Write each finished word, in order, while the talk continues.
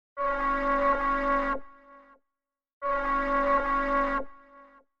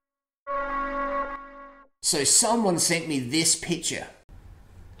So someone sent me this picture.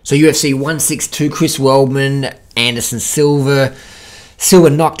 So UFC 162, Chris Weidman, Anderson Silva. Silva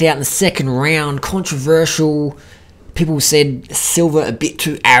knocked out in the second round. Controversial. People said Silva a bit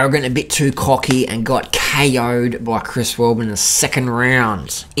too arrogant, a bit too cocky, and got KO'd by Chris Weidman in the second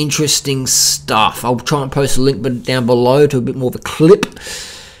round. Interesting stuff. I'll try and post a link down below to a bit more of a clip.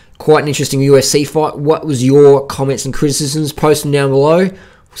 Quite an interesting UFC fight. What was your comments and criticisms? Post them down below.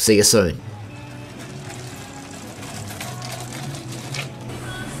 We'll see you soon.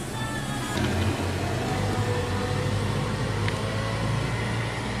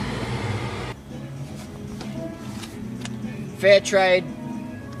 Fair trade,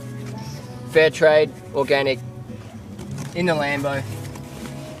 organic, in the Lambo.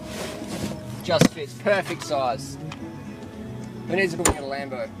 Just fits, perfect size. Who needs to go get a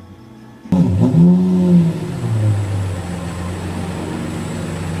Lambo?